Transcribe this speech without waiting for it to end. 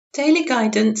Daily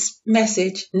Guidance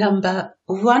Message number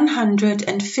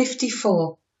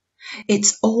 154.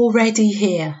 It's already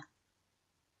here.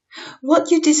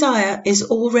 What you desire is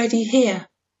already here.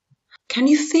 Can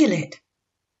you feel it?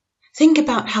 Think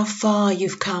about how far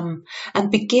you've come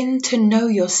and begin to know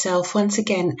yourself once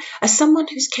again as someone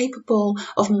who's capable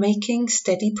of making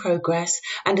steady progress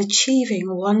and achieving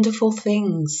wonderful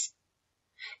things.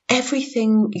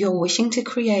 Everything you're wishing to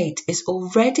create is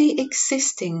already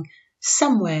existing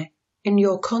somewhere in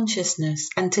your consciousness,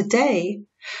 and today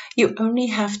you only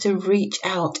have to reach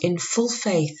out in full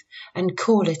faith and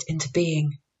call it into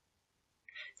being.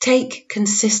 Take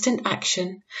consistent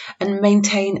action and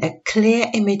maintain a clear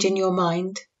image in your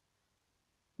mind.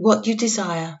 What you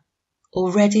desire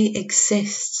already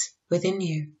exists within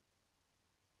you.